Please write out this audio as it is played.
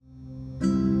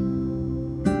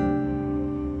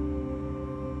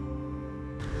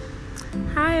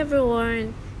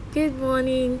everyone. Good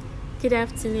morning, good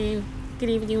afternoon, good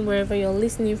evening, wherever you're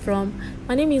listening from.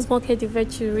 My name is Mokedi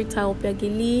Virtue Rita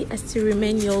Obiageli. I still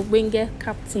remain your winger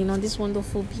captain on this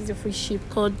wonderful, beautiful ship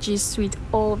called Gist with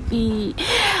Obi.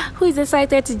 Who is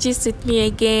excited to gist with me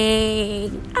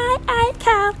again? I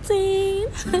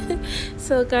captain.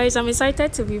 So, guys, I'm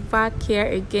excited to be back here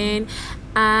again,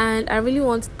 and I really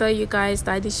want to tell you guys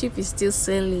that the ship is still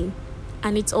sailing.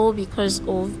 And it's all because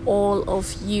of all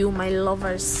of you, my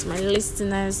lovers, my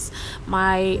listeners,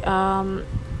 my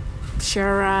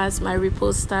sharers, my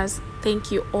reposters.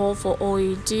 Thank you all for all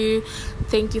you do.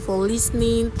 Thank you for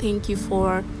listening. Thank you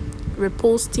for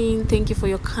reposting. Thank you for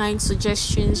your kind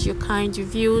suggestions, your kind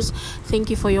reviews. Thank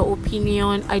you for your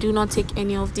opinion. I do not take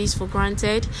any of this for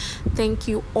granted. Thank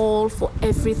you all for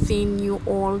everything you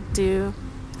all do.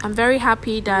 I'm very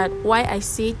happy that while I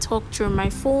say talk through my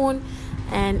phone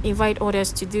and invite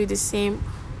others to do the same,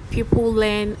 people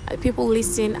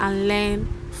listen and learn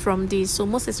from this. So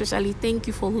most especially, thank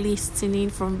you for listening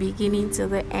from beginning to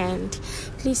the end.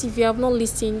 Please, if you have not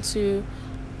listened to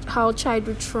how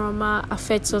childhood trauma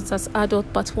affects us as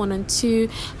adult part 1 and 2,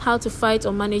 how to fight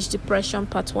or manage depression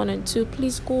part 1 and 2,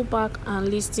 please go back and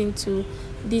listen to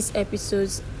these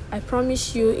episodes. I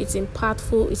promise you, it's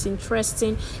impactful, it's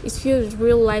interesting, it's filled with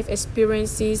real life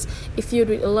experiences, it's filled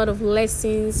with a lot of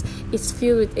lessons, it's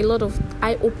filled with a lot of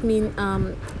eye-opening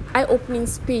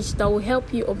speech that will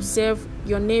help you observe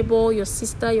your neighbor, your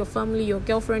sister, your family, your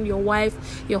girlfriend, your wife,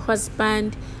 your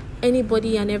husband,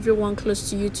 anybody and everyone close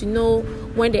to you, to know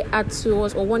when they act to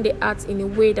us or when they act in a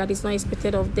way that is not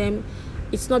expected of them.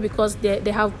 It's not because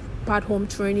they have bad home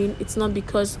training, it's not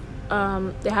because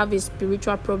they have a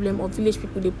spiritual problem or village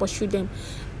people, they pursue them.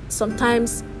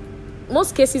 Sometimes,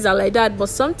 most cases are like that, but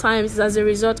sometimes it's as a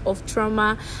result of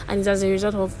trauma and it's as a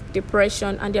result of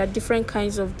depression, and there are different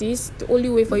kinds of this. The only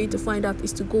way for you to find out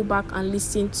is to go back and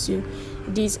listen to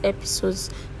these episodes.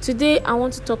 Today I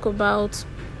want to talk about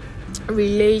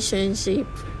relationship.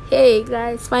 Hey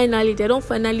guys, finally they don't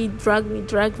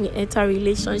drag me enter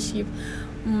relationship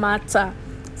matter.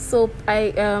 So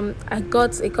I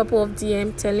got a couple of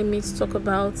DM telling me to talk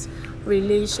about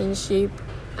relationship,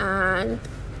 and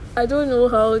I don't know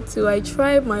how to. I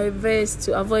try my best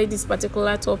to avoid this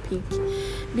particular topic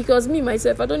because me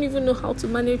myself, I don't even know how to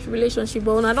manage relationship.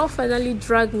 But when I don't finally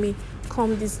drag me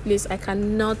come this place, I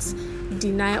cannot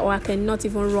deny or I cannot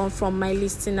even run from my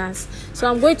listeners. So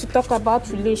I'm going to talk about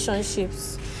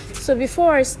relationships. So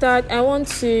before I start, I want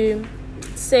to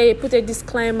put a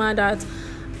disclaimer that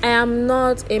I am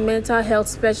not a mental health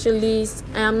specialist.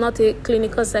 I am not a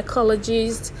clinical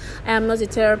psychologist. I am not a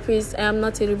therapist. I am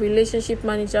not a relationship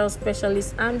manager or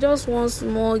specialist. I'm just one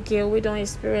small girl. We don't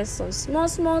experience some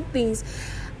small things.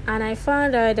 And I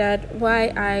found out that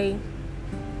why I,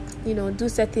 do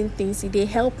certain things, they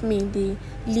help me. They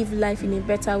live life in a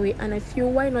better way. And I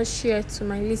feel, why not share to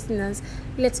my listeners?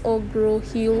 Let's all grow,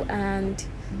 heal, and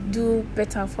do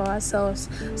better for ourselves.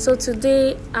 So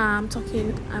today I'm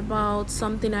talking about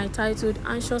something I titled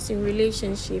Anxious in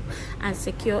Relationship and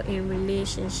Secure in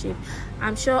Relationship.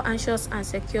 I'm sure anxious and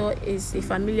secure is a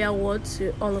familiar word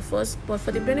to all of us, but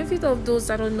for the benefit of those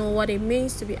that don't know what it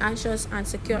means to be anxious and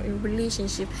secure in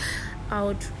relationship, I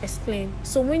would explain.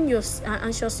 So when you're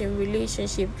anxious in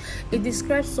relationship, it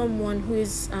describes someone who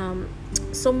is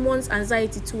someone's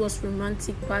anxiety towards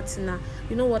romantic partner.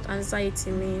 You know what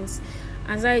anxiety means?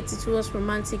 Anxiety towards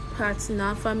romantic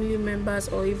partner, family members,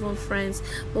 or even friends.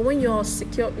 But when you're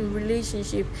secure in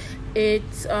relationship, it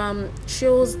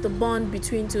shows the bond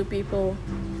between two people.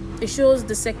 It shows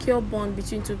the secure bond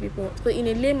between two people. So in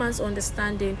a layman's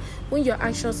understanding, when you're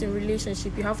anxious in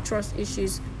relationship, you have trust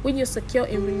issues. When you're secure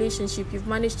in relationship, you've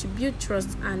managed to build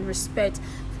trust and respect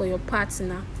for your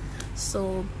partner.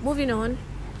 So moving on.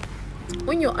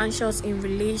 When you're anxious in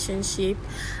relationship,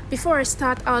 before I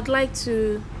start, I would like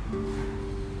to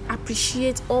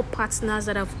appreciate all partners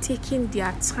that have taken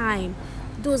their time,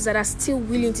 those that are still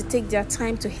willing to take their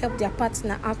time to help their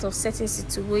partner out of certain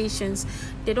situations.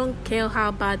 They don't care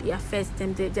how bad it affects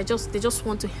them. They just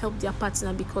want to help their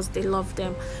partner because they love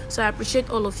them. So I appreciate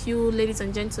all of you, ladies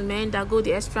and gentlemen, that go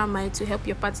the extra mile to help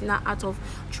your partner out of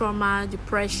trauma,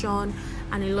 depression,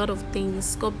 and a lot of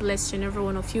things. God bless you and every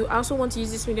one of you. I also want to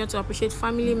use this video to appreciate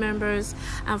family members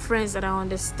and friends that are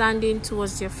understanding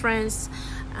towards their friends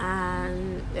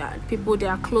and people they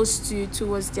are close to,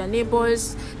 towards their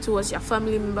neighbors, towards their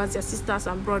family members, their sisters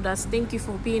and brothers. Thank you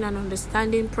for being an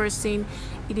understanding person.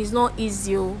 It is not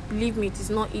easy, believe me, it is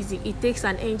not easy. It takes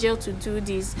an angel to do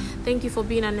this. Thank you for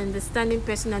being an understanding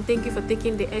person, and thank you for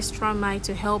taking the extra mile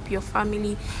to help your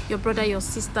family, your brother, your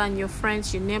sister, and your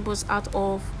friends, your neighbors out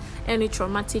of any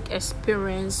traumatic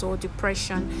experience or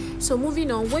depression. So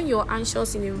moving on, when you're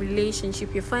anxious in a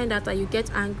relationship, you find out that you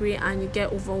get angry and you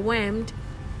get overwhelmed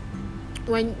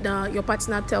when your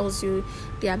partner tells you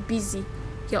they are busy.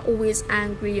 You're always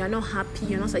angry, you're not happy,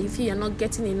 you feel you're not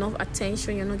getting enough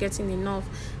attention, you're not getting enough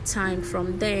time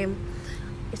from them.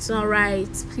 It's not right.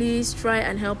 Please try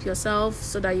and help yourself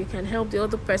so that you can help the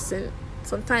other person.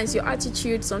 Sometimes your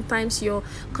attitude, sometimes your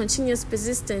continuous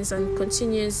persistence and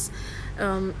continuous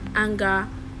anger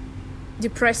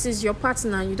depresses your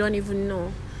partner and you don't even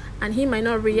know. And he might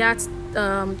not react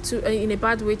in a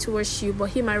bad way towards you,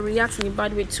 but he might react in a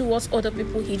bad way towards other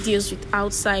people he deals with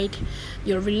outside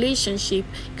your relationship.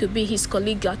 It could be his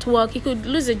colleague at work. He could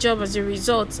lose a job as a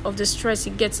result of the stress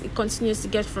he continues to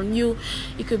get from you.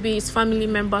 It could be his family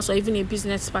members or even a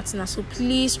business partner. So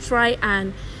please try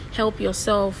and help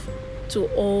yourself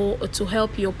to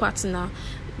help your partner.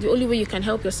 The only way you can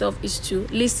help yourself is to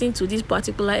listen to this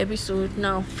particular episode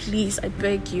now. Please, I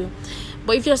beg you.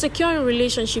 But if you're secure in a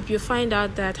relationship, you find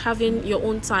out that having your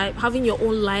own time, having your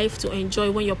own life to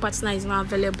enjoy when your partner is not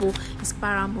available is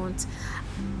paramount.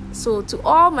 So to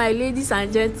all my ladies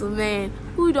and gentlemen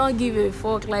who don't give a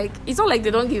fuck, like, it's not like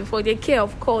they don't give a fuck, they care,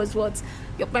 of course, but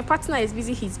my partner is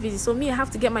busy, he's busy. So me, I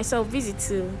have to get myself busy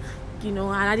too. And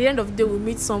at the end of the day, we'll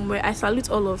meet somewhere. I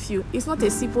salute all of you. It's not a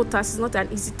simple task. It's not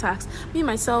an easy task. Me,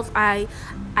 myself, I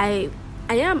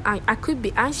could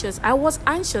be anxious. I was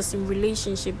anxious in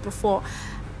relationship before,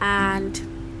 and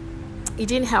it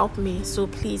didn't help me. So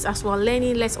please, as we're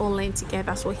learning, let's all learn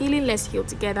together. As we're healing, let's heal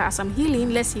together. As I'm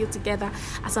healing, let's heal together.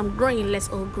 As I'm growing, let's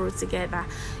all grow together.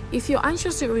 If you're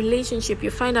anxious in a relationship, you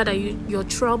find out that you're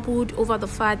troubled over the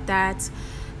fact that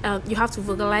you have to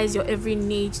vocalize your every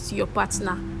need to your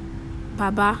partner.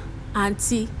 Baba,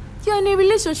 auntie, you're in a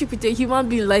relationship with a human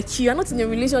being like you. You're not in a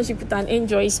relationship with an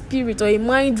angel, a spirit, or a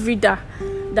mind reader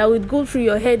that would go through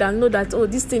your head and know that, oh,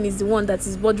 this thing is the one that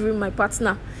is bothering my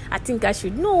partner. I think I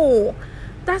should. No,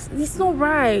 it's not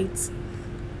right.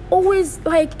 Always,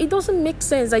 it doesn't make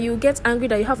sense that you get angry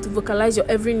that you have to vocalize your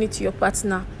every need to your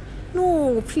partner.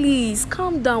 No, please,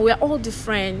 calm down. We're all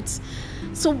different.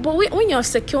 So, but when you're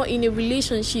secure in a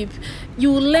relationship,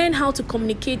 you learn how to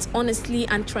communicate honestly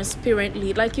and transparently.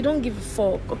 You don't give a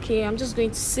fuck, okay? I'm just going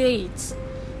to say it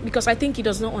because I think he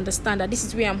does not understand that this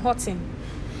is where I'm hurting.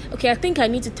 Okay, I think I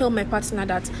need to tell my partner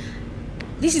that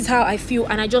this is how I feel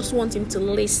and I just want him to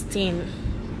listen.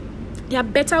 There are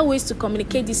better ways to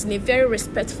communicate this in a very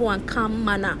respectful and calm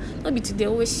manner. Not be today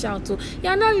always shout, oh,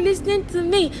 you're not listening to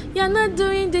me, you're not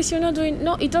doing this, you're not doing...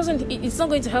 No, it doesn't. It's not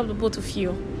going to help the both of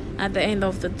you at the end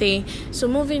of the day. So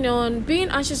moving on, being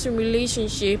anxious in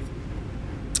relationship,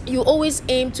 you always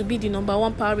aim to be the number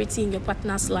one priority in your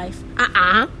partner's life.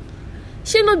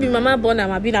 She not be mama born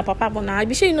and I be na papa born. I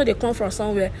be sure you know they come from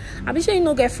somewhere. I be sure you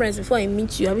know get friends before I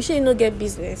meet you. I be sure you know get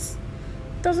business.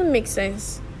 Doesn't make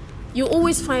sense. You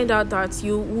always find out that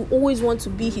you will always want to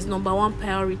be his number one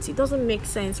priority. It doesn't make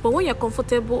sense. But when you're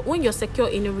comfortable, when you're secure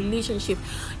in a relationship,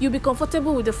 you'll be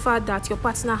comfortable with the fact that your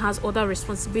partner has other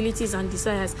responsibilities and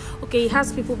desires. Okay, he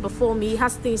has people before me, he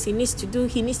has things he needs to do,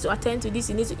 he needs to attend to this,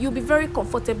 you'll be very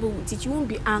comfortable with it. You won't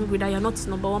be angry that you're not his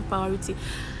number one priority.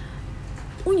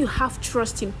 When you have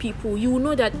trust in people, you will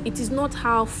know that it is not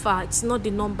how far, it's not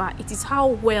the number, it is how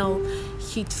well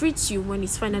he treats you when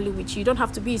he's finally with you. You don't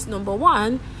have to be his number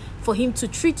one for him to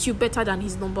treat you better than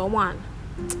his number one.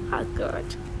 Oh God,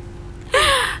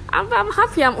 I'm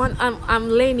happy. I'm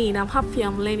learning. I'm happy.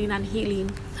 I'm learning and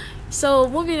healing. So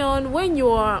moving on, when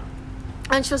you're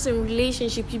anxious in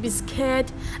relationship, you'll be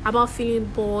scared about feeling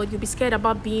bored. You'll be scared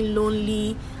about being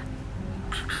lonely.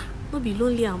 Not be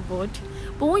lonely and bored.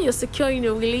 But when you're secure in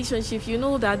a relationship, you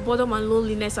know that boredom and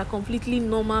loneliness are completely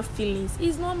normal feelings.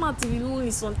 It's normal to be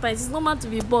lonely sometimes. It's normal to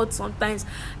be bored sometimes.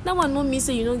 That one no mean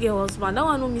say you don't get husband. That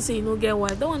one no mean say you don't get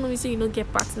wife. That one no mean say you don't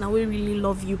get partner who really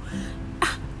love you.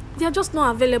 They are just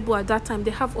not available at that time.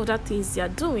 They have other things they are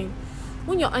doing.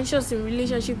 When you're anxious in a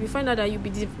relationship, you find out that you'll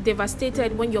be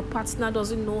devastated when your partner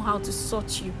doesn't know how to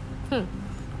sort you.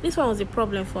 This one was a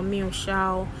problem for me,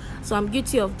 Oshao. So I'm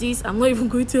guilty of this. I'm not even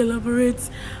going to elaborate.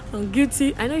 I'm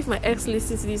guilty. I know if my ex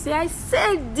listens to this, say, I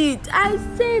said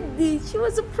it. She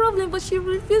was a problem, but she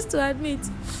refused to admit.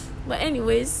 But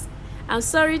anyways, I'm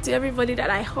sorry to everybody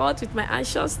that I hurt with my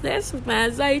anxiousness, with my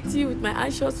anxiety, with my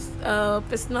anxious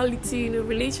personality in a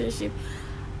relationship.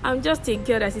 I'm just a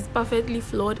girl that is perfectly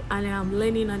flawed and I am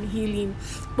learning and healing.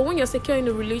 But when you're secure in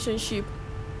a relationship,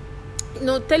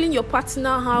 telling your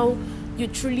partner how you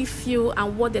truly feel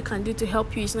and what they can do to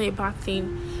help you is not a bad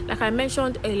thing. Like I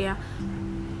mentioned earlier,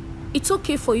 it's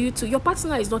okay for you to. Your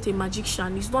partner is not a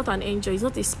magician. He's not an angel. He's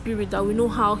not a spirit that will know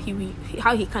how he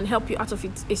can help you out of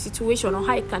a situation, or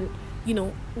how he can,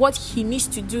 what he needs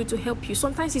to do to help you.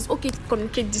 Sometimes it's okay to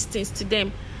communicate these things to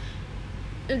them.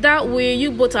 That way,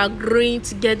 you both are growing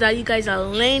together. You guys are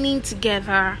learning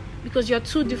together, because you're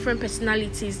two different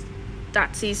personalities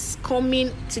that is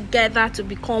coming together to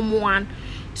become one.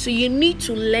 So you need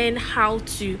to learn how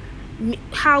to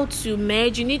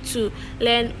merge. You need to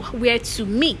learn where to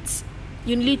meet.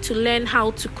 You need to learn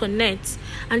how to connect.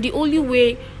 And the only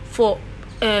way for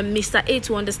Mr. A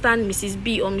to understand Mrs.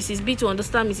 B, or Mrs. B to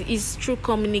understand Mrs. is through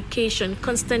communication,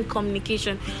 constant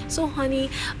communication. So honey,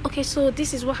 okay, so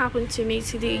this is what happened to me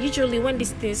today. Usually when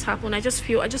these things happen, I just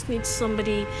need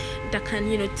somebody that can,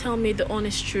 tell me the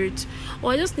honest truth.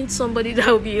 Or I just need somebody that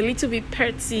will be a little bit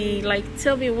petty, like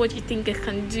tell me what you think I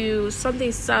can do,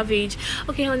 something savage.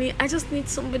 Okay honey, I just need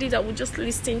somebody that will just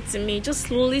listen to me.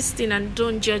 Just listen and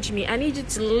don't judge me. I need you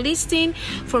to listen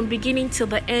from beginning till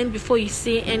the end before you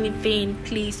say anything,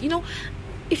 please.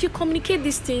 If you communicate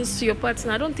these things to your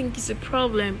partner, I don't think it's a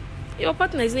problem. Your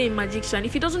partner is not a magician.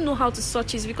 If he doesn't know how to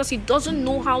search, it's because he doesn't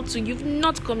know how to. You've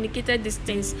not communicated these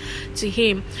things to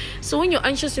him. So when you're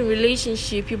anxious in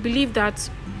relationship, you believe that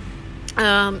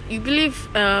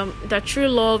that true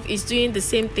love is doing the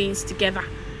same things together.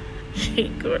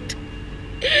 Good.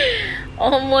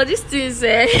 These things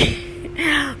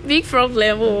big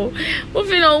problem.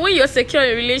 Moving on, when you're secure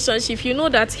in a relationship, you know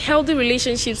that healthy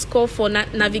relationships call for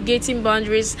navigating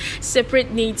boundaries, separate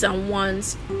needs and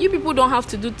wants. You people don't have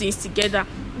to do things together.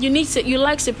 You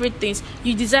like separate things,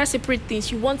 you desire separate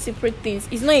things, you want separate things.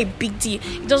 It's not a big deal.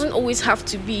 It doesn't always have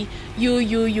to be you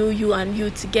and you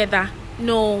together.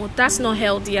 No, that's not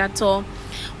healthy at all.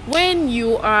 When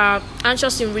you are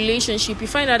anxious in relationship, you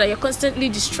find out that you're constantly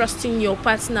distrusting your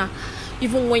partner,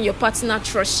 even when your partner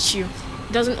trusts you.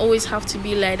 It doesn't always have to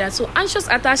be like that. So anxious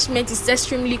attachment is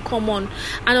extremely common,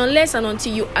 and unless and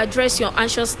until you address your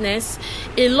anxiousness,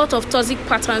 a lot of toxic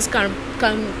patterns can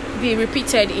be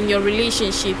repeated in your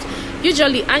relationship.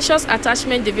 Usually anxious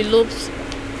attachment develops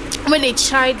when a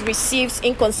child receives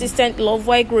inconsistent love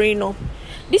while growing up.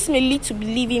 This may lead to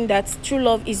believing that true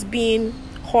love is being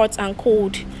hot and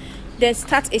cold. Then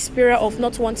start a spiral of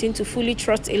not wanting to fully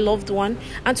trust a loved one,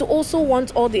 and to also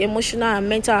want all the emotional and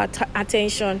mental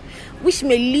attention, which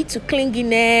may lead to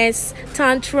clinginess,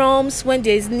 tantrums when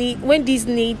these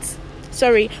needs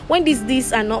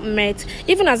are not met.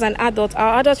 Even as an adult,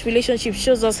 our adult relationship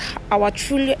shows us our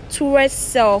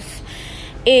truest self.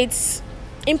 It's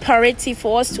imperative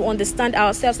for us to understand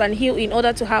ourselves and heal in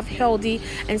order to have healthy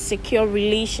and secure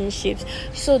relationships.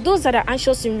 So those that are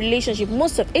anxious in relationship,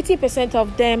 most of 80%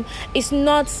 of them is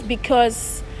not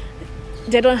because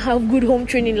they don't have good home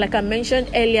training, like I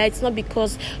mentioned earlier. It's not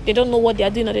because they don't know what they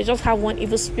are doing, or they just have one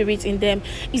evil spirit in them.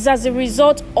 It's as a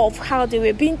result of how they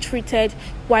were being treated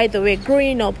while they were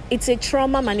growing up. It's a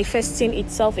trauma manifesting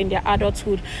itself in their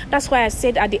adulthood. That's why I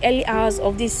said at the early hours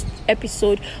of this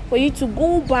episode for you to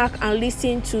go back and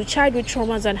listen to childhood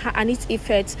traumas and its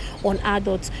effects on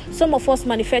adults. Some of us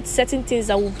manifest certain things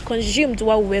that we've consumed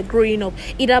while we were growing up,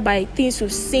 either by things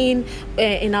we've seen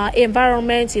in our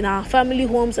environment, in our family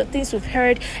homes, or things we've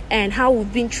heard and how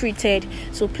we've been treated.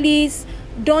 So please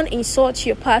don't insult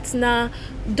your partner.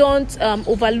 Don't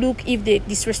overlook if they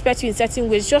disrespect you in certain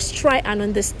ways. Just try and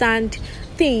understand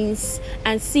things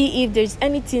and see if there's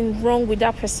anything wrong with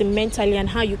that person mentally and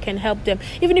how you can help them.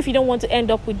 Even if you don't want to end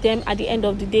up with them at the end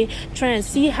of the day, try and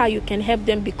see how you can help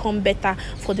them become better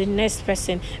for the next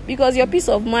person, because your peace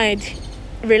of mind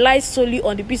relies solely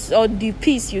on the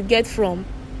peace you get from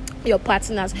your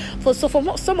partners. For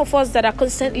some of us that are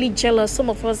constantly jealous,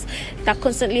 some of us that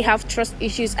constantly have trust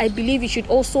issues, I believe you should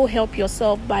also help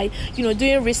yourself by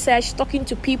doing research, talking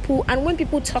to people, and when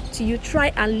people talk to you,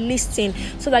 try and listen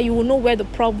so that you will know where the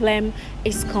problem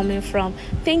is coming from.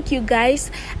 Thank you guys.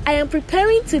 I am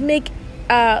preparing to make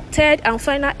a third and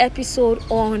final episode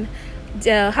on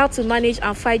how to manage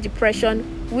and fight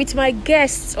depression with my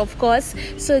guests, of course.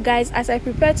 So guys, as I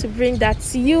prepare to bring that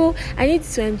to you, I need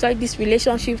to enjoy this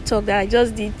relationship talk that I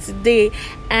just did today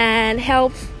and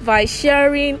help by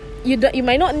sharing. You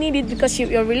might not need it because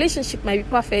your relationship might be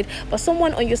perfect, but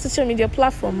someone on your social media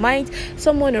platform might,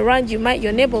 someone around you might,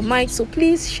 your neighbor might. So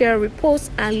please share, repost,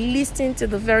 and listen to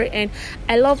the very end.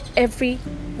 I love every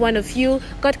one of you.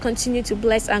 God continue to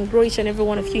bless and grow each and every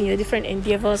one of you in your different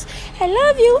endeavors. I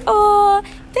love you all.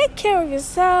 Take care of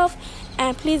yourself,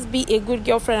 and please be a good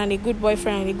girlfriend and a good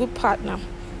boyfriend and a good partner,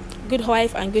 good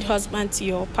wife and good husband to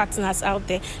your partners out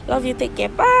there. Love you. Take care.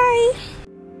 Bye.